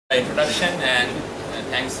Introduction, and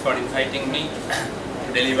thanks for inviting me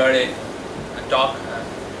to deliver a talk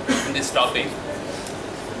on this topic.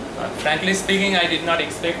 Frankly speaking, I did not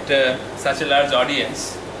expect such a large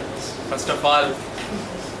audience. First of all,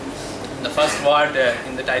 the first word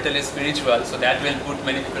in the title is spiritual, so that will put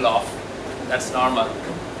many people off. That's normal.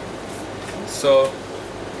 So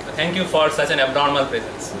thank you for such an abnormal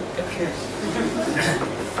presence. Okay.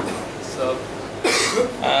 So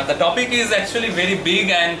the topic is actually very big,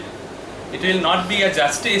 and it will not be a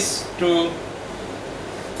justice to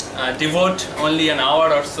devote only an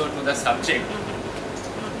hour or so to the subject.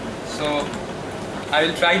 So I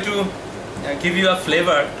will try to give you a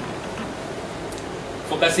flavor,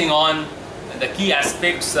 focusing on the key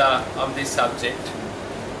aspects of this subject.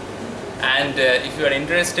 And if you are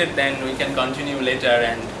interested, then we can continue later,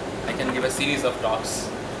 and I can give a series of talks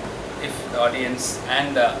if the audience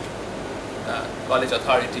and the college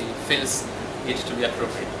authority feels it to be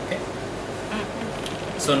appropriate. Okay.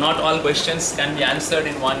 So not all questions can be answered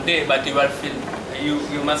in one day, but you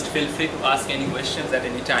must feel free to ask any questions at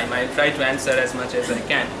any time. I'll try to answer as much as I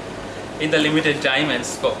can in the limited time and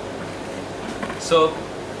scope. So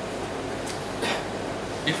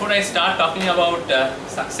before I start talking about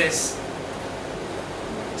success,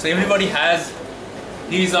 so everybody has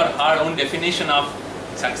his or her own definition of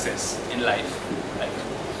success in life, right?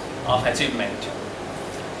 Of achievement.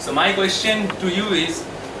 So my question to you is,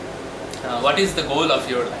 what is the goal of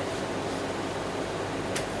your life?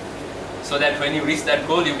 So that when you reach that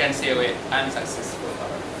goal, you can say, "Wait, I am successful," or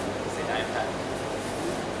say, "I am happy."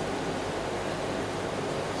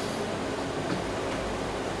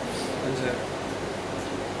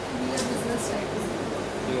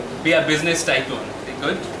 Be a business tycoon. Very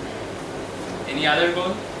good. Any other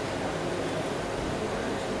goal?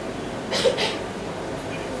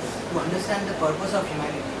 To understand the purpose of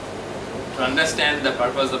humanity. To understand the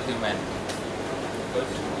purpose of humanity. Good.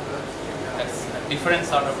 That's a different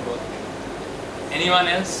sort of goal. Anyone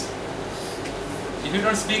else? If you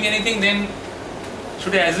don't speak anything, then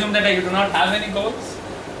should I assume that you do not have any goals?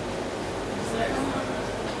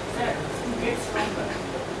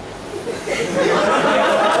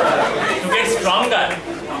 To get stronger.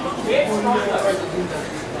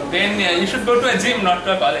 Then you should go to a gym, not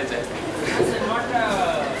to a college. I think.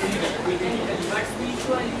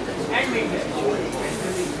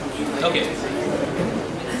 Okay.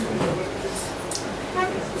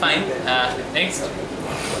 Fine. Next.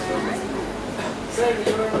 Sir,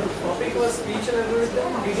 your topic was spiritual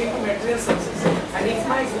algorithm leading to material success. And if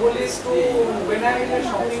my goal is to, when I'm in a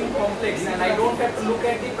shopping complex and I don't have to look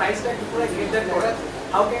at the price tag before I get that product,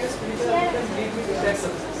 how can a spiritual algorithm lead me to that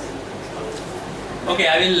success? Okay,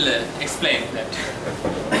 I will explain that.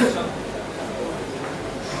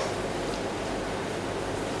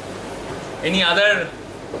 Any other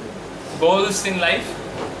goals in life?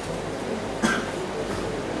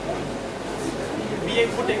 Be a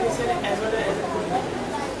good technician as well as a good leader.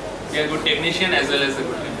 Be a good technician as well as a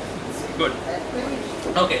good leader. Good.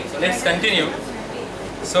 Okay, so let's continue.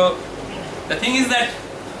 So the thing is that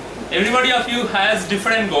everybody of you has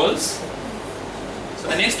different goals. So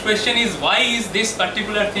the next question is, why is this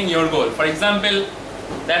particular thing your goal? For example,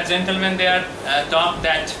 that gentleman there talked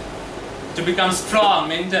that to become strong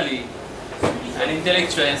mentally and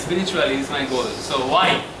intellectually and spiritually is my goal. So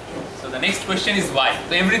why? So the next question is why.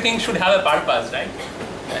 So everything should have a purpose, right?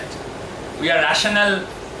 We are rational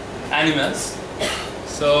animals.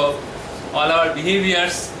 So all our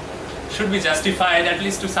behaviors should be justified, at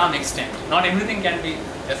least to some extent. Not everything can be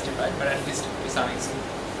justified, but at least to some extent.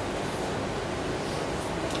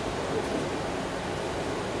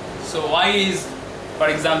 So why is, for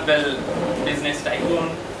example, business tycoon?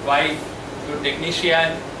 Why good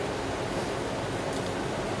technician?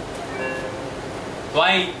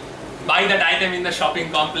 Why buy that item in the shopping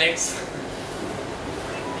complex?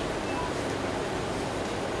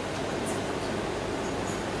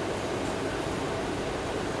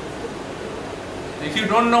 If you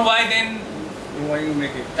don't know why, then why you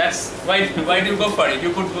make it? That's why do you go for it?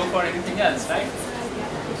 You could go for anything else, right?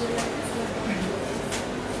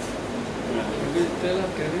 Tell her,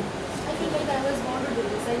 can you? I feel like I was born to do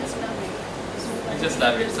this. I just love it. You just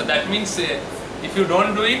love it. So that means if you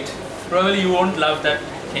don't do it, probably you won't love that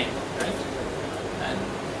thing, right? And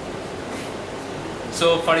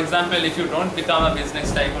so, for example, if you don't become a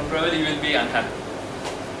business tycoon, probably you will be unhappy.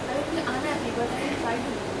 I will be unhappy, but I will try to do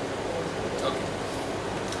it. Okay.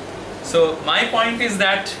 So my point is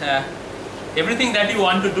that everything that you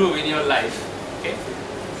want to do in your life, okay,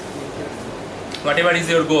 whatever is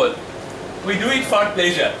your goal, we do it for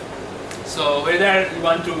pleasure. So whether you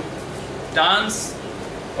want to dance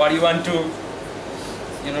or you want to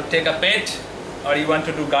take a pet, or you want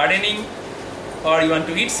to do gardening, or you want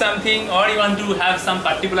to eat something, or you want to have some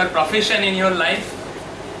particular profession in your life,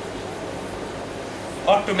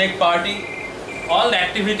 or to make party. All the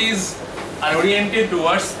activities are oriented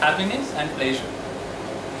towards happiness and pleasure.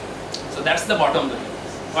 So that's the bottom line.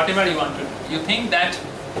 Whatever you want to do. You think that,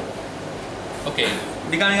 okay,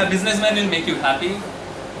 becoming a businessman will make you happy,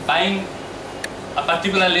 buying a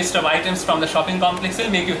particular list of items from the shopping complex will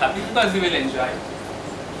make you happy because you will enjoy it.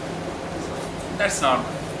 That's not.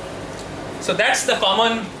 So that's the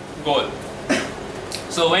common goal.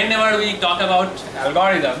 So whenever we talk about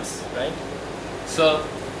algorithms, right? So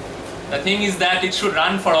the thing is that it should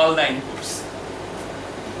run for all the inputs.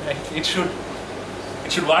 Right? It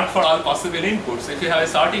should work for all possible inputs. If you have a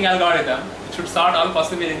sorting algorithm, it should sort all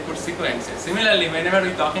possible input sequences. Similarly, whenever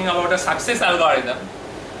we're talking about a success algorithm,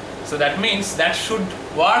 so that means that should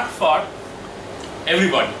work for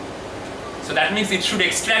everybody. So that means it should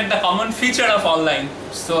extract the common feature of all the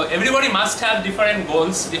inputs. So everybody must have different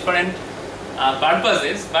goals, different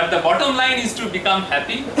purposes, but the bottom line is to become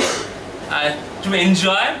happy, to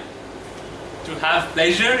enjoy, to have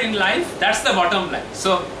pleasure in life. That's the bottom line.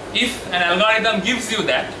 So if an algorithm gives you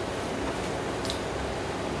that,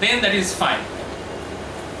 then that is fine.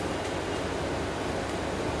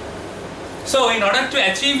 So in order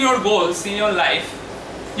to achieve your goals in your life,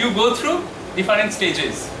 you go through different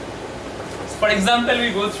stages. For example,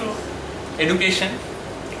 we go through education.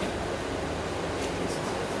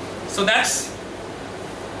 So that's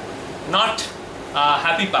not a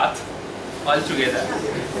happy path altogether.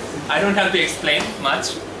 I don't have to explain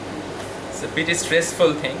much. It's a pretty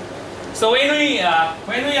stressful thing. So when we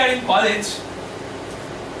are in college,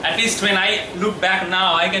 at least when I look back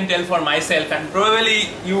now, I can tell for myself, and probably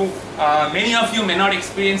many of you may not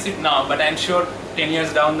experience it now, but I'm sure 10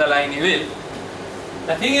 years down the line you will.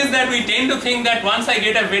 The thing is that we tend to think that once I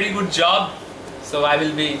get a very good job, so I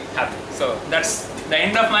will be happy. So that's the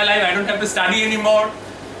end of my life. I don't have to study anymore.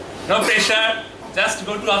 No pressure. Just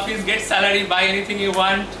go to office, get salary, buy anything you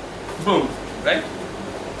want. Boom. Right?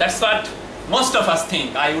 That's what most of us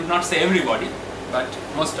think. I would not say everybody, but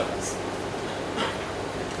most of us.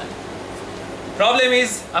 Problem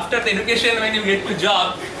is, after the education, when you get to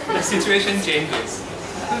job, the situation changes.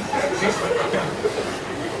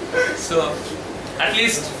 So, at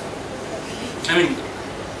least,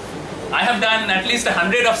 I have done at least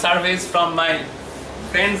 100 of surveys from my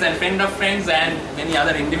friends and friend of friends and many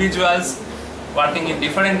other individuals working in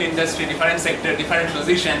different industry, different sector, different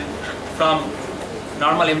position, from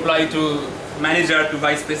normal employee to manager to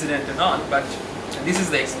vice president and all. But this is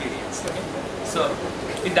the experience. Okay? So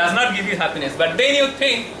it does not give you happiness. But then you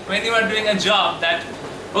think, when you are doing a job, that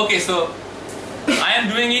okay, so I am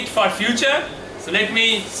doing it for future, so let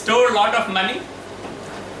me store a lot of money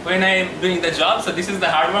when I am doing the job. So this is the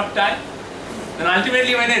hard work time. Then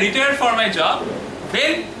ultimately when I retire for my job,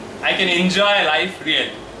 then I can enjoy life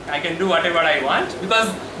really. I can do whatever I want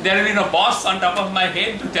because there will be no boss on top of my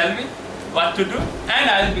head to tell me what to do, and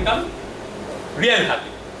I will become real happy.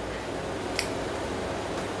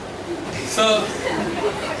 So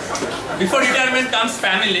before retirement comes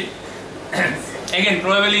family. Again,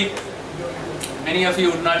 probably many of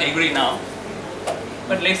you would not agree now,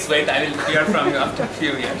 but let's wait. I will hear from you after a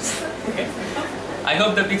few years. Okay? I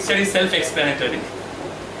hope the picture is self-explanatory.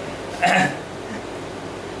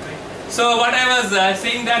 So what I was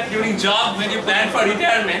saying, that during job, when you plan for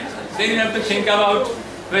retirement, then you have to think about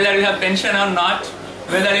whether you have pension or not,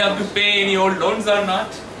 whether you have to pay any old loans or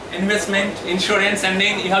not, investment, insurance, and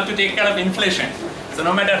then you have to take care of inflation. So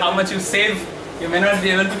no matter how much you save, you may not be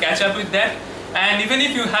able to catch up with that. And even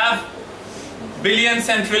if you have billions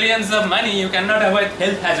and trillions of money, you cannot avoid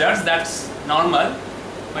health hazards. That's normal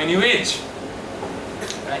when you age.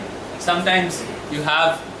 Right? Sometimes you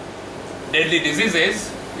have deadly diseases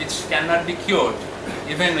which cannot be cured,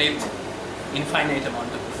 even with infinite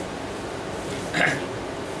amount of money.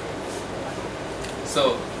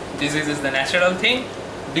 So disease is the natural thing,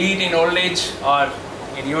 be it in old age or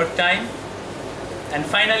in your time. And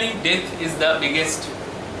finally, death is the biggest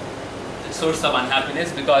source of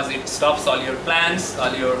unhappiness because it stops all your plans,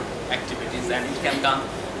 all your activities, and it can come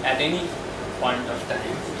at any point of time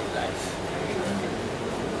in life.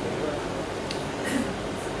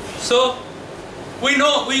 So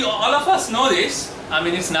all of us know this. I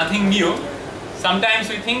mean, it's nothing new. Sometimes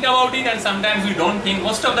we think about it and sometimes we don't think.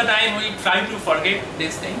 Most of the time we try to forget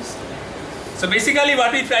these things. So basically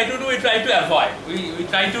what we try to do, we try to avoid. We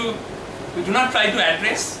do not try to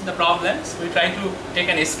address the problems. We try to take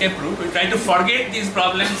an escape route. We try to forget these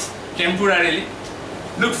problems temporarily,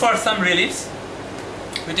 look for some reliefs.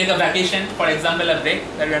 we take a vacation, for example a break,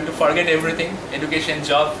 that we want to forget everything, education,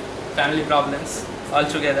 job, family problems all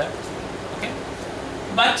together. Okay?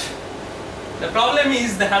 But the problem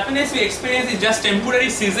is the happiness we experience is just temporary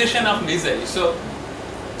cessation of misery. So,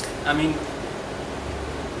 I mean,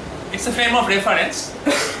 it's a frame of reference,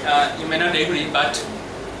 you may not agree, but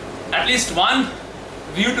at least one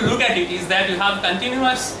view to look at it is that you have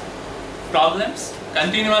continuous problems,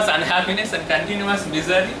 continuous unhappiness and continuous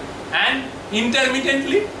misery, and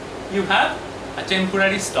intermittently you have a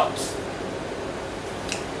temporary stops.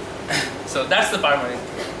 So that's the permanent.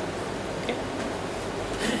 Okay.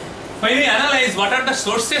 When we analyze what are the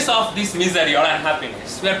sources of this misery or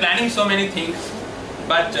unhappiness, we are planning so many things,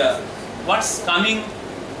 but what's coming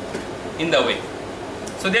in the way?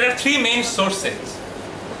 So there are three main sources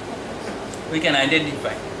we can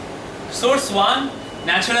identify. Source one,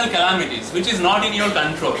 natural calamities, which is not in your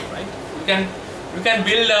control, right? You can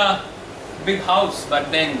build a big house,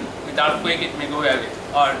 but then with earthquake it may go away.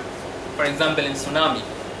 Or, for example, in tsunami,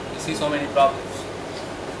 you see so many problems.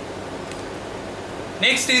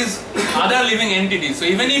 Next is other living entities. So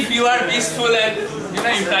even if you are peaceful and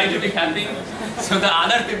you try to be happy, so the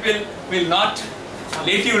other people will not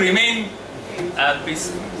let you remain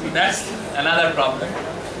peaceful. So that's another problem.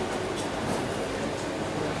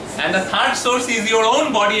 And the third source is your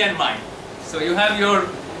own body and mind. So you have your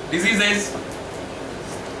diseases,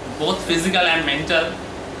 both physical and mental,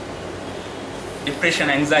 depression,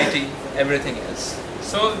 anxiety, everything else.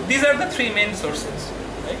 So these are the three main sources,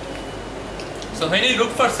 right? So when you look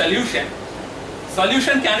for solution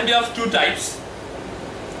can be of two types.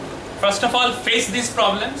 First of all, face these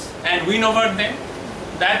problems and win over them.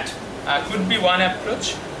 That could be one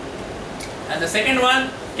approach. And the second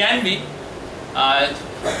one can be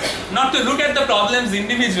not to look at the problems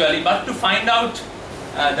individually, but to find out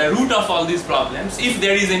the root of all these problems, if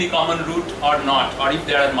there is any common root or not, or if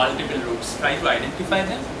there are multiple roots. Try to identify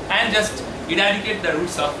them and just eradicate the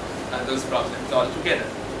roots of those problems altogether.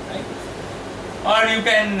 Right? Or you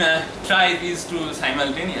can try these two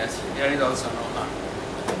simultaneously. There is also no harm,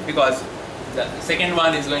 because the second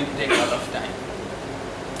one is going to take a lot of time.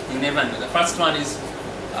 You never know. The first one is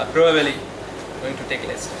probably going to take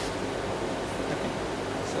less time.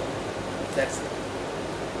 That's it.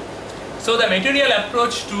 So the material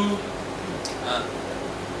approach to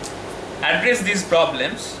address these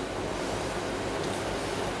problems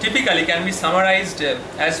typically can be summarized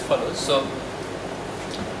as follows. So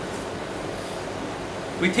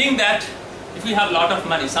we think that if we have a lot of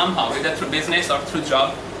money somehow, whether through business or through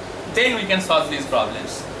job, then we can solve these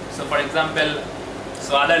problems. So for example,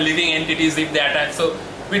 so other living entities, if they attack, so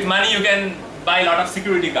with money you can buy a lot of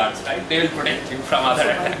security guards, right? They will protect you from other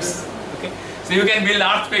attacks. Okay? So you can build an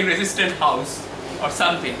earthquake resistant house or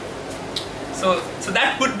something. So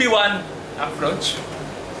that could be one approach.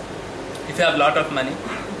 If you have a lot of money,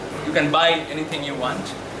 you can buy anything you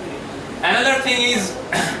want. Another thing is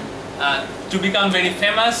to become very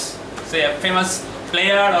famous, say a famous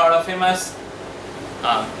player or a famous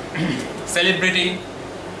celebrity,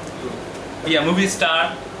 be a movie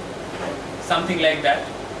star, something like that.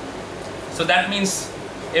 So that means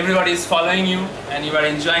everybody is following you and you are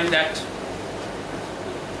enjoying that.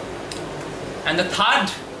 And the third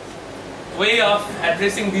way of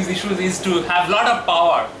addressing these issues is to have a lot of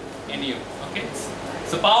power in you. Okay?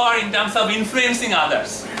 So power in terms of influencing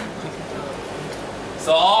others.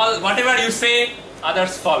 So whatever you say,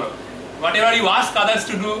 others follow. Whatever you ask others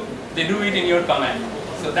to do, they do it in your command.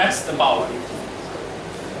 So that's the power.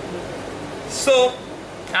 So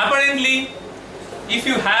apparently, if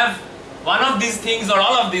you have one of these things or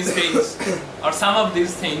all of these things or some of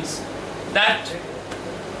these things, that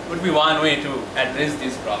would be one way to address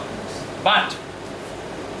these problems. But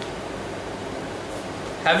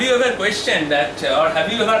have you ever questioned that, or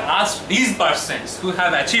have you ever asked these persons who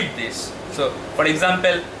have achieved this? So for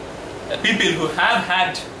example, people who have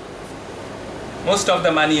had most of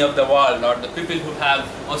the money of the world, or the people who have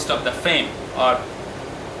most of the fame or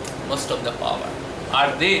most of the power,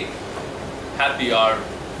 are they happy, or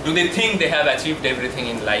do they think they have achieved everything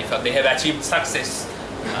in life, or they have achieved success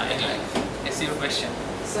in life? I see your question.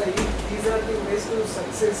 Sir, if these are the ways to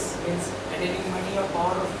success, means attaining money or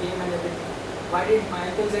power or fame and everything, why did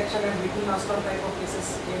Michael Jackson and Whitney Houston type of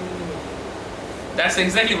cases came in the movie? That's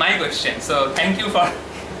exactly my question. So thank you for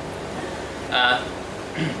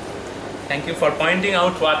thank you for pointing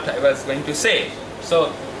out what I was going to say.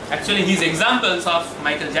 So actually, these examples of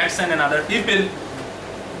Michael Jackson and other people,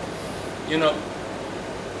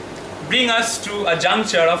 bring us to a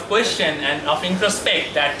juncture of question and of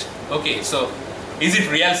introspect that, okay, so is it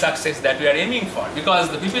real success that we are aiming for? Because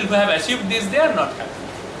the people who have achieved this, they are not happy.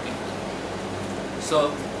 Okay. So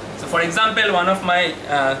for example, one of my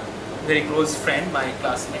very close friend, my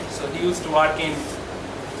classmate, so he used to work in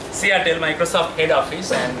Seattle, Microsoft head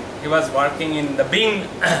office, and he was working in the Bing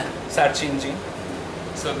search engine.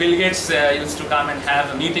 So Bill Gates used to come and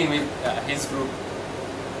have a meeting with his group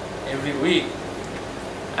every week,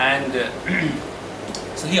 and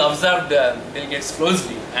so he observed Bill Gates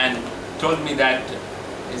closely and told me that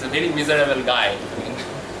he's a very miserable guy. I mean,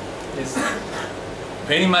 he's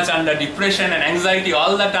very much under depression and anxiety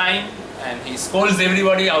all the time, and he scolds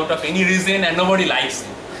everybody out of any reason, and nobody likes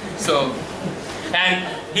him. So, and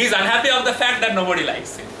he's unhappy of the fact that nobody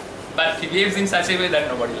likes him, but he behaves in such a way that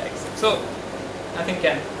nobody likes him. So nothing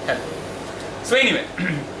can help. So anyway,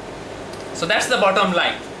 so that's the bottom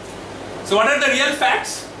line. So what are the real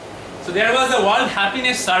facts? So there was a World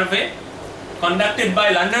Happiness Survey conducted by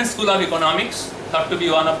London School of Economics, thought to be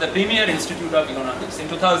one of the premier institute of economics, in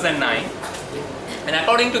 2009. And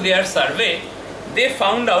according to their survey, they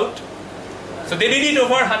found out, so they did it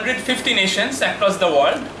over 150 nations across the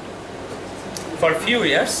world for a few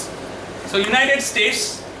years. So United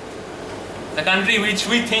States, the country which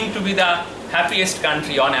we think to be the happiest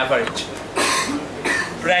country on average,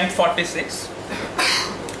 ranked 46.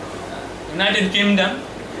 United Kingdom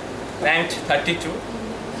ranked 32.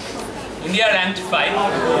 India ranked 5.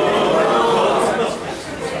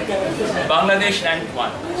 Bangladesh ranked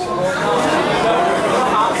 1.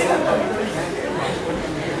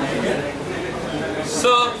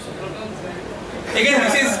 So again,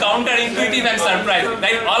 this is counterintuitive and surprising.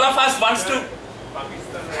 Like all of us wants to.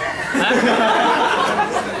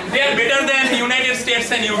 They are better than United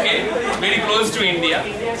States and UK, very close to India.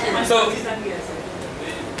 So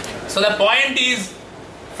the point is,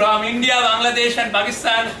 from India, Bangladesh and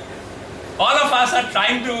Pakistan, all of us are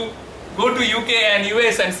trying to go to UK and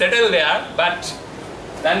US and settle there, but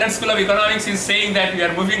London School of Economics is saying that we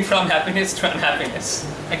are moving from happiness to unhappiness,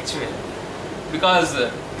 actually. Because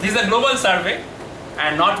this is a global survey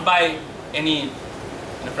and not by any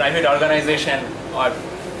private organization or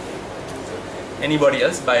anybody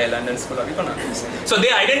else, by London School of Economics. So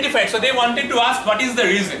they identified, so they wanted to ask what is the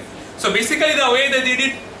reason. So basically the way they did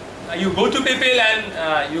it, you go to people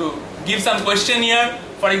and you give some questionnaire,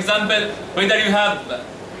 for example, whether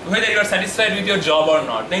you are satisfied with your job or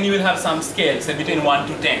not. Then you will have some scale, say between 1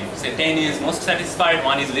 to 10. Say 10 is most satisfied,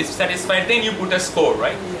 1 is least satisfied, then you put a score,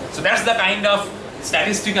 right? So that's the kind of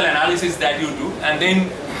statistical analysis that you do, and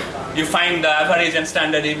then you find the average and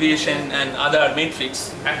standard deviation and other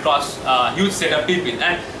metrics across a huge set of people.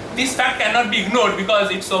 And this fact cannot be ignored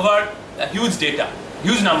because it's over a huge data,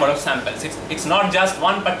 huge number of samples. It's not just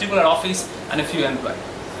one particular office and a few employees.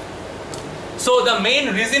 So the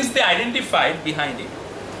main reasons they identified behind it.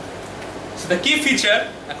 So the key feature,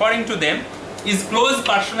 according to them, is close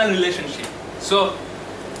personal relationship. So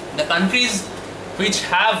the countries which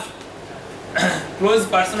have close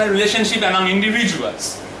personal relationship among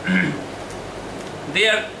individuals, they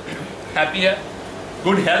are happier,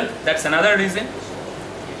 good health, that's another reason,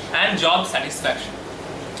 and job satisfaction.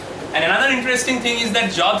 And another interesting thing is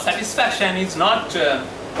that job satisfaction is not,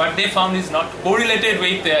 what they found is not correlated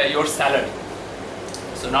with your salary.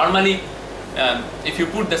 So normally, if you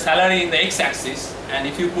put the salary in the x-axis and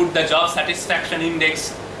if you put the job satisfaction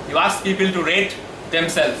index, you ask people to rate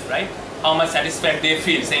themselves, right? How much satisfied they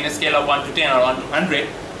feel, say in a scale of 1 to 10 or 1 to 100,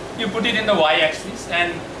 you put it in the y-axis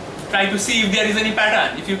and try to see if there is any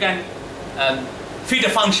pattern, if you can fit a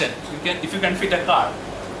function, if you can fit a car.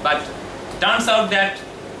 But it turns out that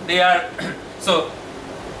they are, so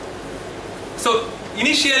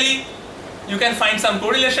initially you can find some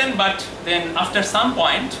correlation, but then after some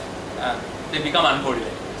point they become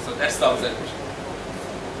uncorrelated. So that's the observation.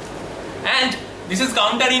 And this is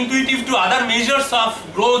counterintuitive to other measures of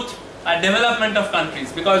growth and development of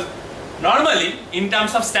countries, because normally in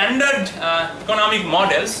terms of standard economic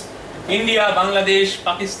models, India, Bangladesh,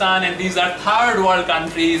 Pakistan, and these are third world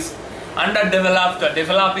countries, underdeveloped or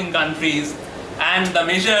developing countries, and the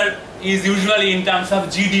measure is usually in terms of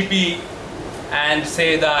GDP and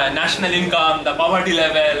say the national income, the poverty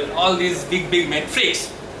level, all these big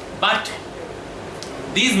metrics. But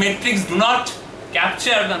these metrics do not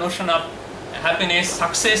capture the notion of happiness,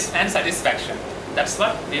 success and satisfaction. That's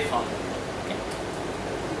what they found. Okay.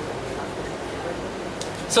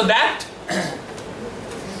 So that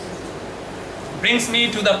brings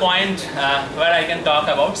me to the point where I can talk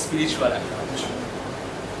about spiritual approach.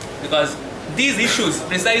 Because these issues,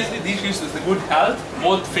 precisely these issues, the good health,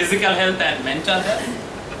 both physical health and mental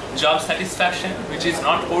health, job satisfaction, which is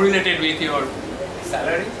not correlated with your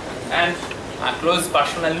salary, and a close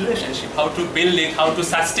personal relationship, how to build it, how to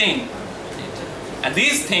sustain it. And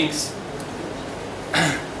these things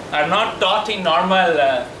are not taught in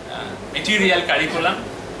normal material curriculum,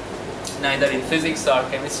 neither in physics or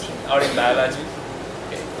chemistry or in biology,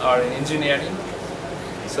 okay, or in engineering.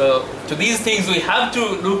 So to these things we have to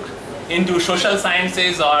look into social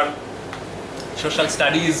sciences or social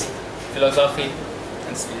studies, philosophy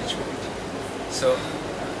and spirituality. So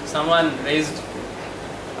someone raised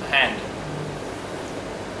a hand.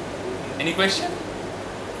 Any question?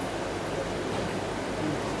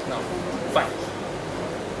 No. Fine.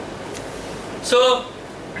 So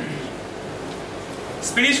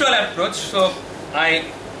spiritual approach. So I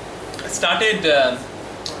started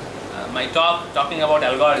my talk talking about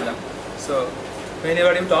algorithm. So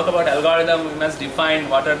whenever you talk about algorithm, we must define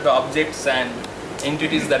what are the objects and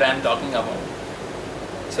entities that I am talking about.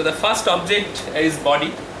 So the first object is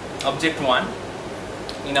body, object 1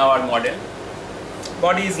 in our model.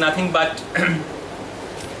 Body is nothing but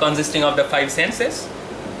consisting of the 5 senses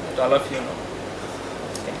that all of you know.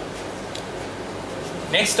 Okay.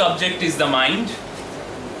 Next object is the mind,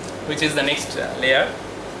 which is the next layer.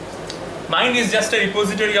 Mind is just a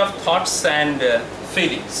repository of thoughts and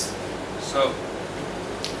feelings. So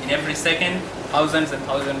in every second, thousands and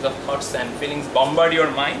thousands of thoughts and feelings bombard your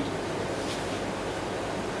mind.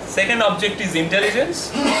 Second object is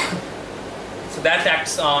intelligence. So that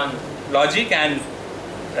acts on logic and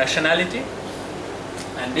rationality.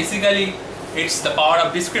 And basically, it's the power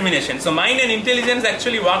of discrimination. So mind and intelligence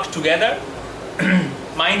actually work together.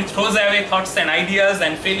 Mind throws away thoughts and ideas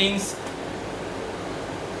and feelings.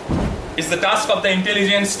 It's the task of the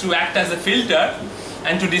intelligence to act as a filter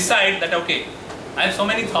and to decide that, okay, I have so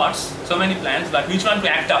many thoughts, so many plans, but which one to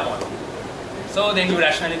act upon? So then you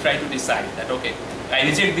rationally try to decide that, okay, I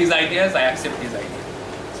reject these ideas, I accept these ideas.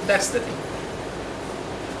 So that's the thing.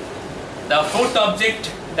 The fourth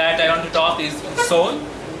object that I want to talk is soul.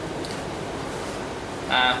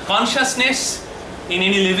 Consciousness in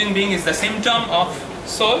any living being is the symptom of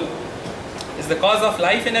soul, is the cause of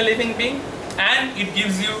life in a living being, and it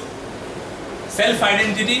gives you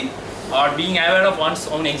self-identity or being aware of one's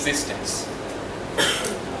own existence.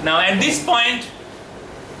 Now at this point,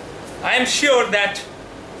 I am sure that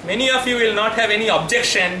many of you will not have any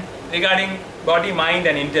objection regarding body, mind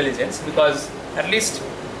and intelligence, because at least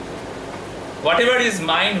whatever is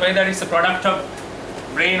mind, whether it's a product of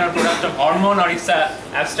brain or product of hormone or it's an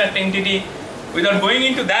abstract entity, without going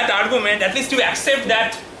into that argument, at least you accept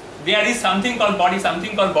that there is something called body,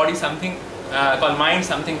 something called called mind,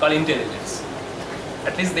 something called intelligence.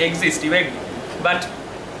 At least they exist, you agree. But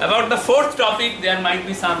about the fourth topic, there might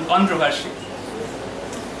be some controversy.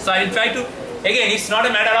 So I will try to, again, it's not a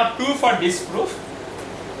matter of proof or disproof.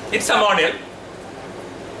 It's a model.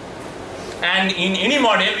 And in any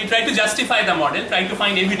model, we try to justify the model, try to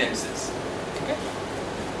find evidences. Okay?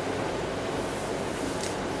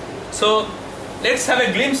 So let's have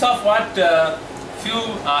a glimpse of what few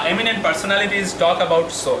eminent personalities talk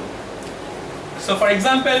about soul. So for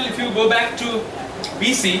example, if you go back to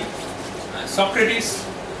BC, Socrates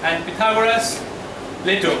and Pythagoras,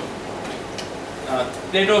 Plato.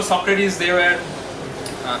 Plato, Socrates, they were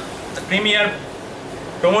the premier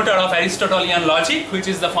promoter of Aristotelian logic, which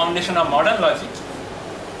is the foundation of modern logic.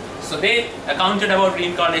 So they accounted about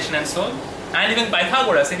reincarnation and soul. And even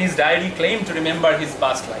Pythagoras in his diary claimed to remember his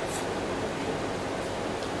past life.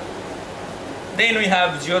 Then we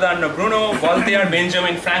have Giordano Bruno, Voltaire,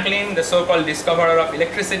 Benjamin Franklin, the so-called discoverer of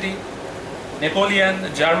electricity, Napoleon, the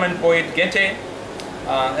German poet Goethe,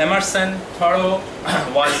 Emerson, Thoreau,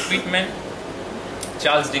 Walt Whitman,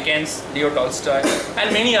 Charles Dickens, Leo Tolstoy,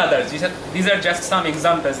 and many others. These are just some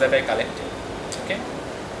examples that I collected. Okay?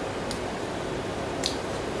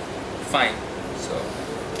 Fine. So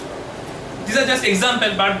these are just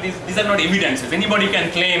examples, but these are not evidences. Anybody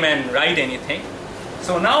can claim and write anything.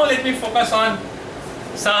 So now let me focus on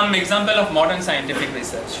some example of modern scientific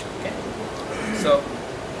research. Okay? So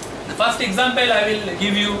the first example I will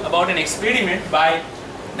give you about an experiment by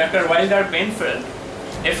Dr. Wilder Penfield,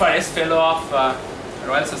 FRS Fellow of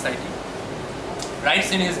Royal Society,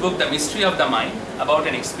 writes in his book The Mystery of the Mind about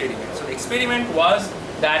an experiment. So the experiment was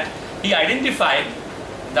that he identified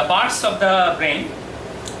the parts of the brain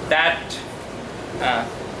that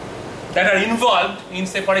are involved in,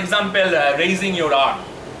 say for example, raising your arm.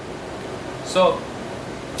 So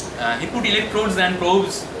he put electrodes and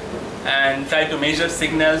probes and tried to measure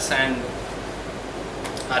signals and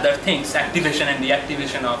other things, activation and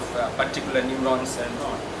deactivation of particular neurons and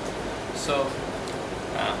all. So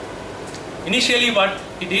initially what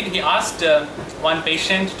he did, he asked one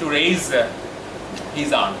patient to raise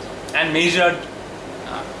his arm and measured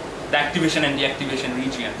the activation and deactivation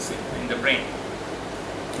regions in the brain.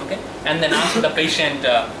 Okay? And then asked the patient,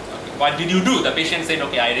 what did you do? The patient said,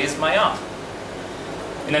 okay, I raised my arm.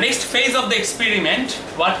 In the next phase of the experiment,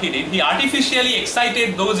 what he did, he artificially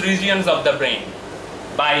excited those regions of the brain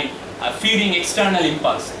by feeding external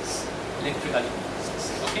impulses, electrical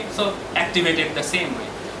impulses. Okay, so activated the same way.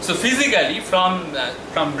 So physically,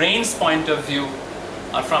 from brain's point of view,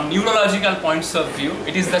 or from neurological points of view,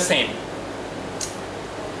 it is the same.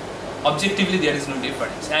 Objectively, there is no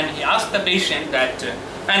difference. And he asked the patient that,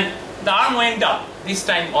 and the arm went up this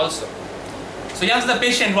time also. So he asked the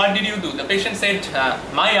patient, what did you do? The patient said,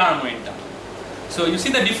 my arm went up. So you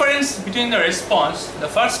see the difference between the response. The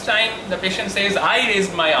first time the patient says, I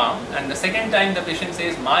raised my arm, and the second time the patient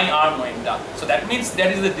says, my arm went up. So that means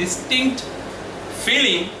there is a distinct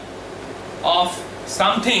feeling of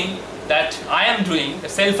something that I am doing, the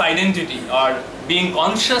self-identity or being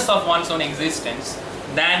conscious of one's own existence,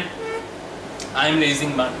 than I am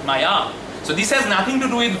raising my arm. So this has nothing to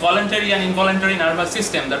do with voluntary and involuntary nervous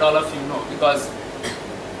system that all of you know, because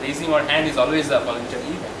raising your hand is always a voluntary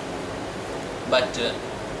event. But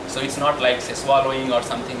so it's not like say swallowing or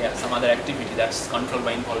something else, some other activity that's controlled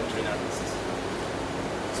by involuntary nervous system.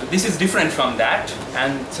 So this is different from that,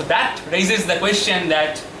 and so that raises the question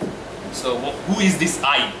that, so who is this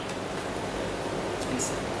I?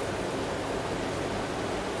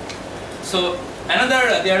 So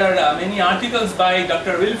there are many articles by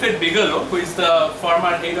Dr. Wilfred Bigelow, who is the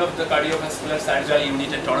former head of the cardiovascular surgery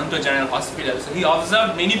unit at Toronto General Hospital. So he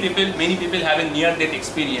observed many people having near-death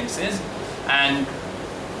experiences, and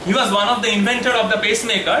he was one of the inventor of the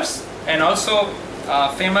pacemakers and also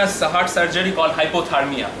famous heart surgery called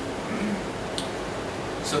hypothermia.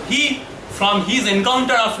 So he, from his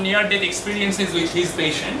encounter of near-death experiences with his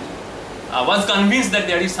patient, was convinced that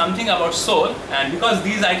there is something about soul, and because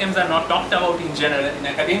these items are not talked about in general in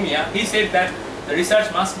academia, he said that the research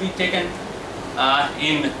must be taken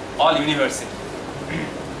in all universities.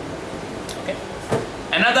 Okay.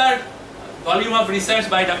 Another volume of research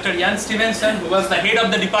by Dr. Ian Stevenson, who was the head of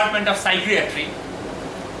the Department of Psychiatry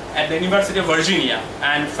at the University of Virginia,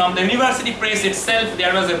 and from the university press itself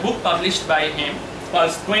there was a book published by him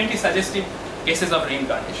called 20 Suggestive Cases of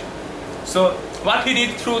Reincarnation. So what he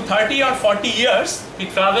did through 30 or 40 years, he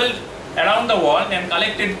traveled around the world and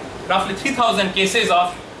collected roughly 3,000 cases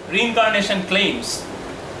of reincarnation claims,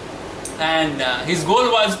 and his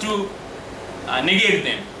goal was to negate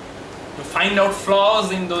them, to find out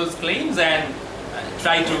flaws in those claims and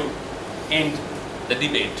try to end the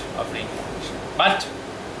debate of reincarnation. But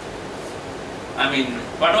I mean,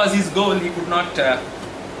 what was his goal? He could not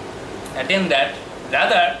attain that.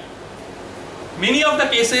 Rather, many of the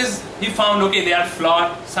cases he found, okay, they are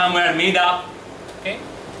flawed, some were made up, okay,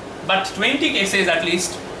 but 20 cases at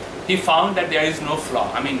least he found that there is no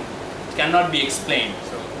flaw. I mean, it cannot be explained.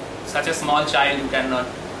 So such a small child, you cannot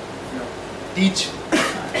teach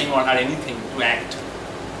him or her anything to act.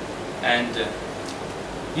 And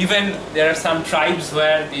even there are some tribes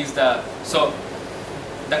where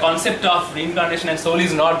the concept of reincarnation and soul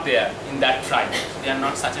is not there in that tribe. They are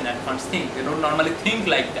not such an advanced thing. They don't normally think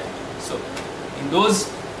like that. So in those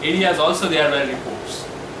areas also there were reports.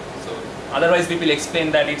 So otherwise people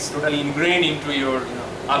explain that it's totally ingrained into your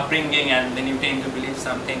upbringing, and then you tend to believe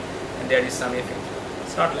something and there is some effect.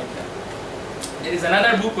 It's not like that. There is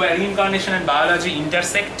another book where reincarnation and biology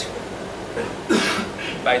intersect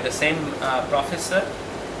by the same professor,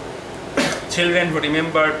 Children Who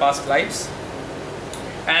Remember Past Lives.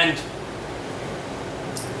 And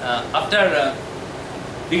after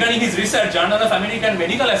regarding his research, Journal of American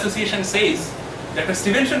Medical Association says Dr.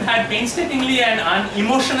 Stevenson had painstakingly and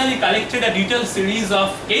unemotionally collected a detailed series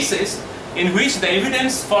of cases in which the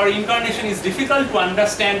evidence for reincarnation is difficult to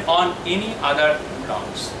understand on any other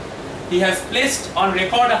grounds. He has placed on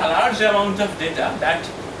record a large amount of data that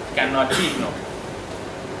cannot be ignored.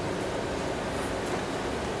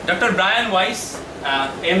 Dr. Brian Weiss,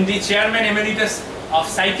 MD, Chairman Emeritus of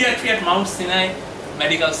Psychiatry at Mount Sinai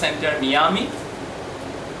Medical Center, Miami.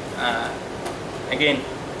 Again,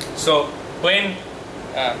 so when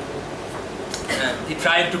he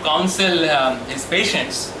tried to counsel his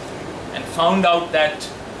patients and found out that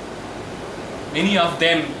many of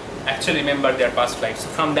them actually remembered their past lives. So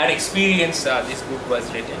from that experience, this book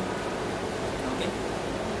was written. Okay.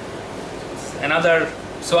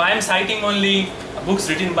 So I am citing only books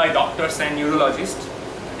written by doctors and neurologists.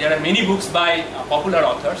 There are many books by popular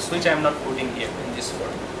authors, which I am not quoting here in this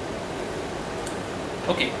forum.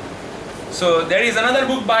 Okay. So there is another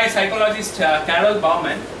book by psychologist Carol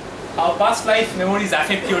Bauman, How Past Life Memories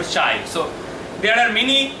Affect Your Child. So there are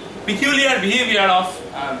many peculiar behavior of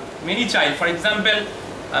many child. For example,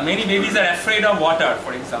 many babies are afraid of water,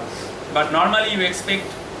 for example. But normally you expect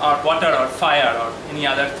or water or fire or any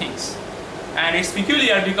other things. And it's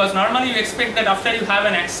peculiar because normally you expect that after you have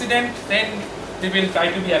an accident, then they will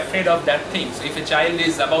try to be afraid of that thing. So if a child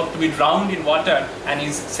is about to be drowned in water and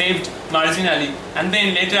is saved marginally, and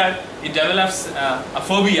then later it develops a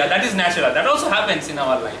phobia, that is natural. That also happens in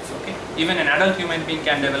our lives. Okay, even an adult human being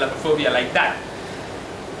can develop a phobia like that.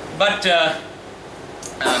 But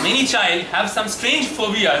many child have some strange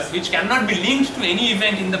phobias which cannot be linked to any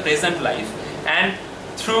event in the present life, and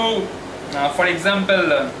through for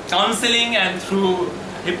example counseling and through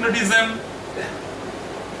hypnotism,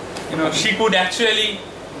 she could actually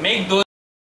make those